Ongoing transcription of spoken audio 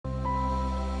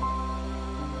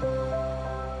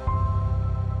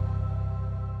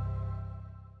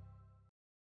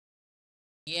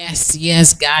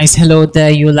Yes, guys. Hello there,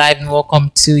 you live, and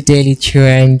welcome to Daily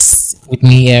Trends with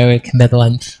me, Eric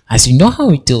Medlin. As you know how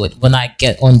we do it, when I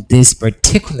get on this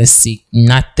particular seat,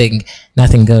 nothing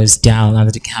goes down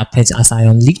under the carpet as I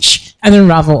unleash and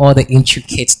unravel all the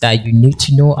intricates that you need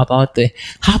to know about the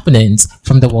happenings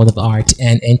from the world of art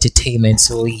and entertainment.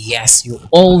 So yes, you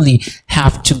only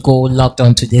have to go logged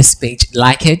onto this page,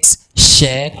 like it,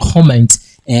 share, comment,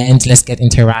 and let's get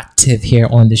interactive here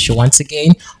on the show. Once again,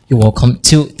 you're welcome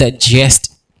to the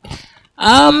gist.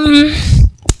 Um,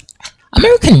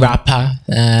 American rapper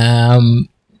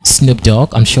Snoop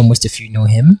Dogg. I'm sure most of you know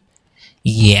him.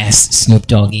 Yes, Snoop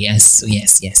Dogg. Yes.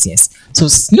 So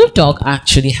Snoop Dogg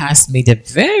actually has made a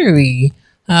very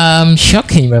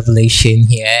shocking revelation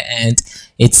here, and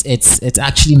it's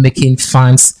actually making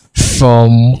fans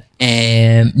from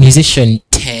musician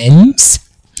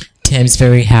Tems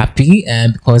very happy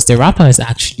because the rapper has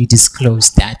actually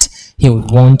disclosed that he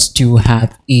would want to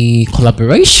have a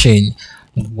collaboration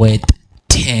with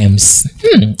Tems.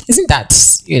 Isn't that,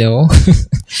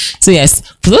 so yes,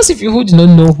 for those of you who do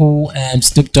not know who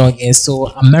Snoop Dogg is, so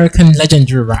American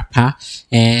legendary rapper,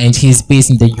 and he's based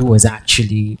in the US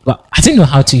actually, but I don't know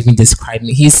how to even describe him.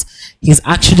 He's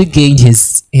actually gained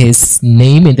his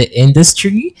name in the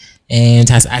industry and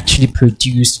has actually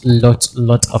produced lot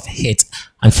of hits.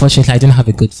 Unfortunately, I don't have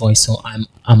a good voice, so I'm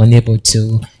unable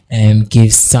to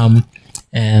give some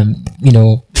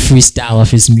freestyle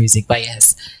of his music. But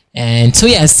yes, and so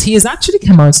yes, he has actually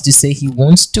come out to say he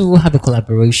wants to have a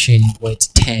collaboration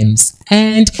with Tems,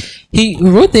 and he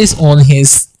wrote this on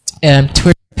his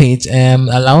Twitter page.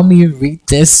 Allow me to read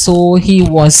this. So he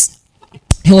was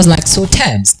like, so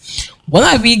Tems, when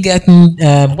are we getting?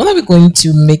 When are we going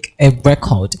to make a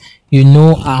record?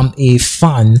 I'm a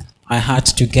fan. I had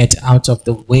to get out of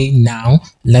the way now.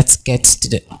 Let's get to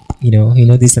the,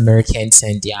 these Americans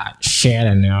and they are shared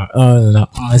and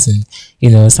us, and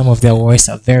some of their words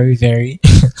are very, very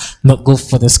not good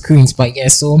for the screens. But yeah,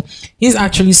 so he's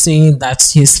actually saying that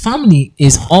his family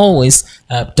is always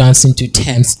dancing to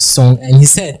Tems' song, and he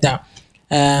said that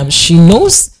she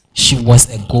knows she was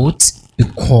a goat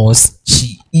because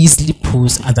she easily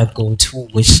pulls other goats who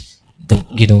wish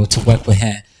to work with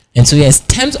her. And so yes,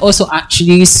 Tems also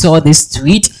actually saw this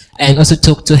tweet and also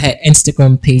took to her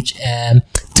Instagram page,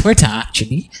 Twitter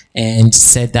actually, and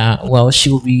said that, well, she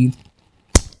will be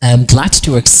glad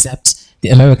to accept the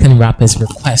American rapper's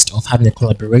request of having a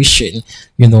collaboration,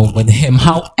 with him.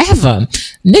 However,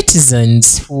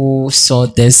 netizens who saw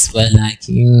this were like,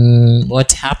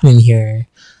 what's happening here?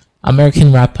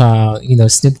 American rapper,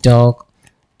 Snoop Dogg,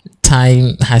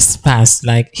 time has passed.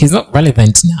 Like, he's not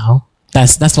relevant now.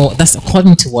 That's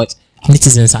according to what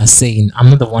netizens are saying. I'm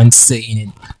not the one saying it.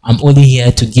 I'm only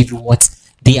here to give you what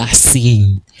they are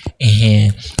saying.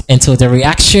 And so the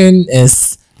reaction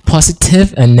is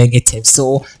positive and negative.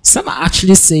 So some are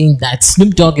actually saying that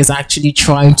Snoop Dogg is actually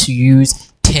trying to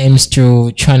use Tems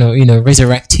to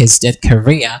resurrect his dead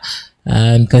career.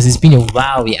 Because it's been a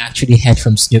while we actually heard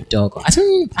from Snoop Dogg. I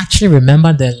don't actually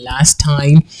remember the last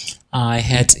time I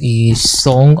had a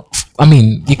song. I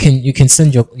mean, you can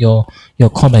send your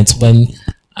comments when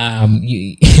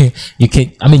you you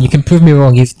can prove me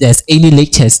wrong if there's any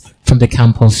latest from the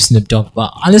camp of Snoop Dogg.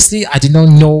 But honestly, I do not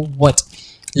know what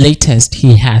latest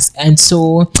he has, and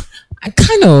so I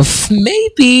kind of,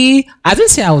 maybe I don't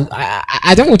say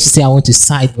I don't want to say I want to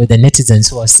side with the netizens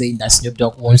who are saying that Snoop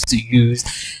Dogg wants to use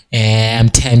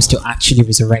Tems to actually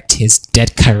resurrect his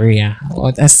dead career.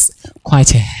 Well, that's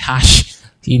quite a harsh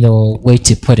way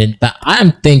to put it, but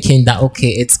I'm thinking that, okay,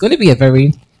 it's going to be a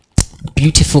very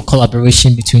beautiful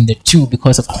collaboration between the two,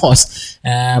 because of course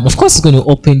it's going to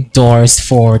open doors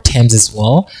for Tems as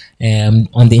well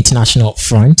on the international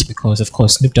front, because of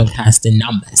course Snoop Dogg has the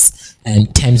numbers,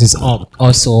 and Tems is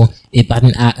also a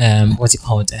budding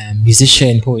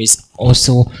musician who is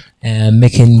also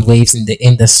making waves in the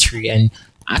industry and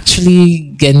actually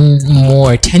getting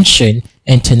more attention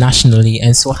internationally.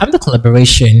 And so having the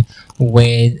collaboration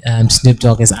with Snoop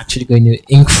Dogg is actually going to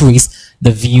increase the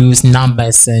views,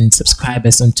 numbers, and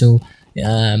subscribers onto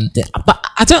but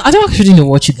I don't actually know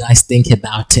what you guys think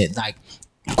about it. Like,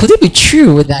 could it be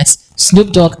true that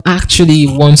Snoop Dogg actually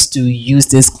wants to use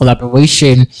this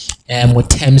collaboration with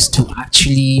Tems to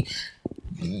actually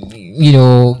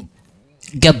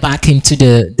get back into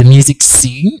the music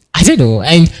scene? I don't know.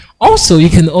 And also, you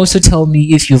can also tell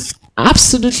me if you've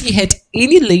absolutely had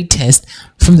any latest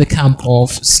from the camp of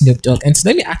Snoop Dogg. And so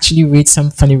let me actually read some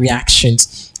funny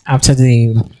reactions after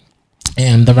the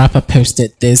rapper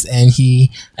posted this. And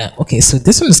he okay, so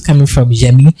this one is coming from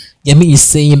Yemi. Yemi is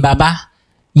saying, Baba,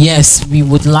 yes, we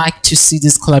would like to see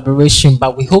this collaboration,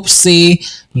 but we hope say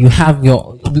you have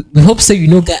your we hope say you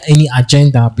don't get any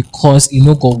agenda because you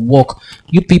know go work.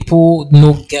 You people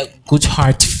no get good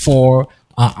heart for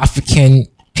African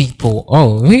people.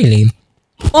 Oh really?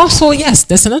 Also, yes,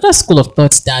 there's another school of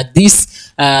thought that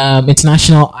this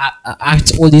international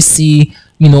act only see,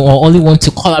 or only want to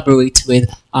collaborate with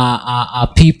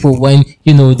people when,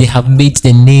 they have made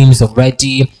the names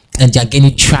already and they're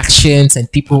gaining tractions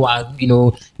and people are,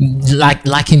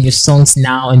 liking your songs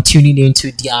now and tuning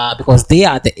into their, because they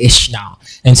are the ish now.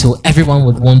 And so everyone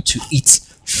would want to eat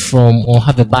from or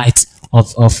have a bite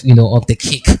of the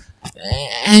cake.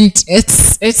 And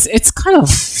it's kind of,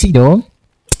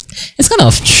 it's kind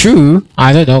of true.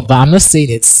 I don't know, but I'm not saying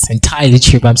it's entirely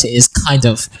true. But I'm saying it's kind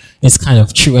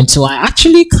of true. And so I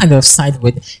actually kind of side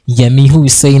with Yemi, who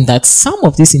is saying that some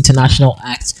of these international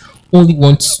acts only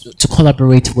want to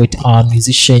collaborate with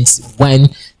musicians when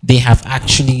they have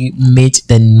actually made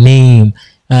the name.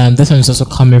 This one is also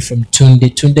coming from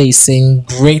Tunde. Tunde is saying,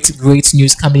 great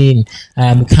news coming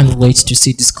in. We can't wait to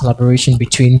see this collaboration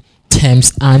between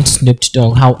Tems and Snoop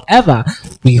Dogg. However,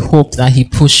 we hope that he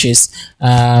pushes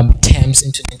Tems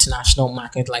into the international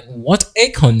market like what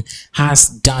Akon has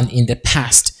done in the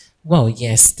past. Well,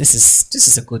 yes, this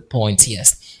is a good point.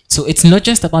 Yes, so it's not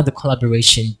just about the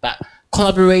collaboration, but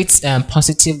collaborate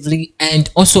positively and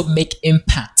also make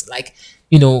impact. Like,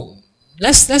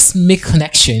 let's make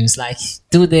connections. Like,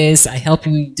 do this, I help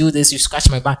you do this, you scratch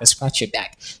my back, I scratch your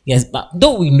back. Yes, but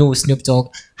though we know Snoop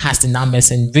Dogg has the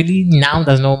numbers and really now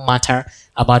does not matter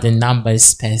about the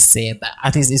numbers per se, but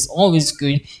at least it's always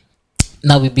good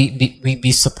that we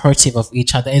be supportive of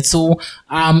each other. And so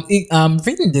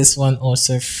reading this one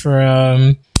also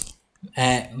from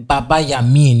Baba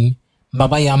Yamin.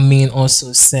 Baba Yamin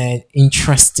also said,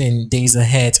 interesting days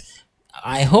ahead.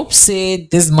 I hope say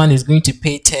this man is going to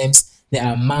pay Tems the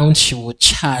amount she would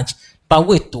charge. But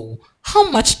wait though, how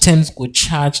much Tems would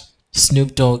charge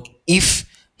Snoop Dogg if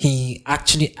he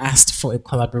actually asked for a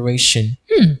collaboration?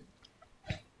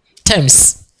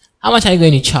 Tems, how much are you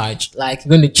going to charge? Like, you're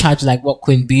going to charge like what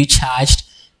Queen B charged?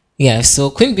 Yeah, so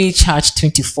Queen B charged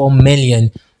 24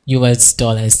 million US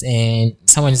dollars, and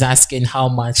someone is asking how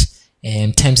much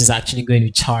Tems is actually going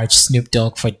to charge Snoop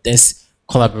Dogg for this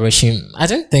collaboration. I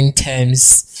don't think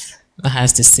Tems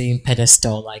has the same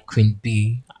pedestal like Queen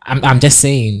B. I'm just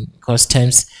saying because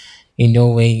Tems in no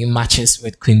way matches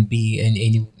with Queen B in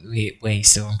any way.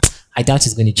 So I doubt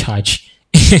he's going to charge.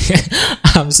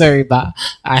 I'm sorry, but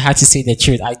I had to say the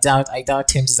truth. I doubt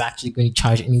Tems is actually going to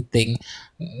charge anything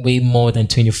way more than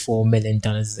 $24 million.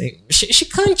 She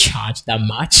can't charge that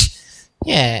much.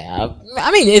 Yeah,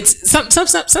 I mean, it's some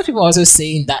people are also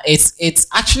saying that it's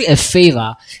actually a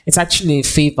favor. It's actually a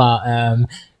favor,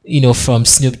 from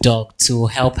Snoop Dogg to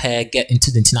help her get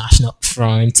into the international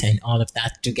front and all of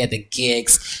that, to get the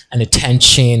gigs and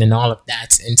attention and all of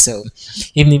that. And so,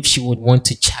 even if she would want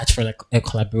to charge for like a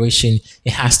collaboration,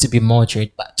 it has to be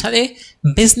moderate. But Charlie,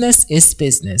 business is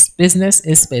business. Business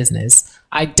is business.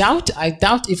 I doubt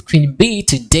if Queen B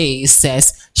today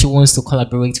says she wants to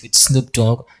collaborate with Snoop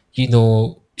Dogg,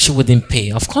 she wouldn't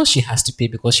pay. Of course, she has to pay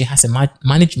because she has a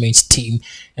management team,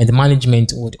 and the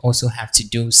management would also have to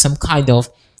do some kind of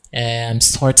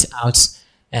sort out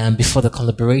before the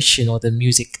collaboration or the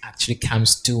music actually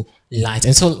comes to light.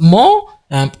 And so, more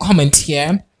comment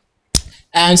here.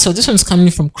 And so this one's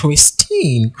coming from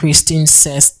Christine. Christine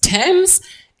says, Thames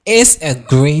is a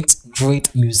great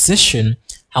musician.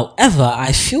 However,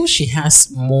 I feel she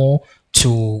has more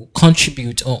to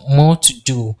contribute or more to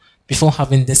do before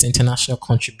having this international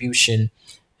contribution.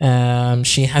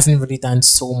 She hasn't really done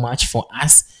so much for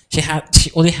us.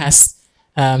 She only has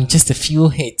just a few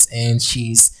hits, and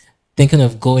she's thinking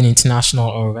of going international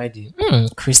already.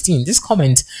 Christine, this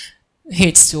comment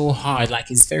hits so hard. Like,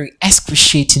 it's very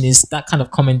excruciating. It's that kind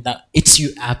of comment that eats you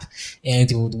up, and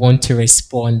you would want to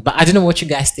respond. But I don't know what you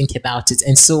guys think about it,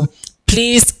 and so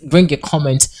please bring your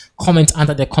comment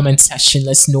under the comment section.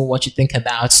 Let's know what you think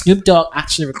about Snoop Dogg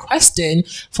actually requesting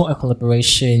for a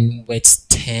collaboration with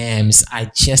Tems.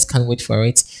 I just can't wait for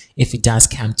it if it does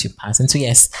come to pass. And so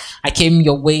yes, I came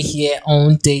your way here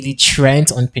on Daily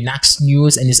Trend on Pinax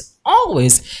News, and it's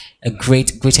always a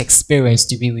great experience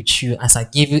to be with you as I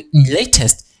give you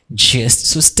latest gist.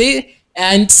 So stay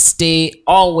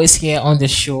always here on the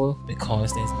show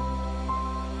because there's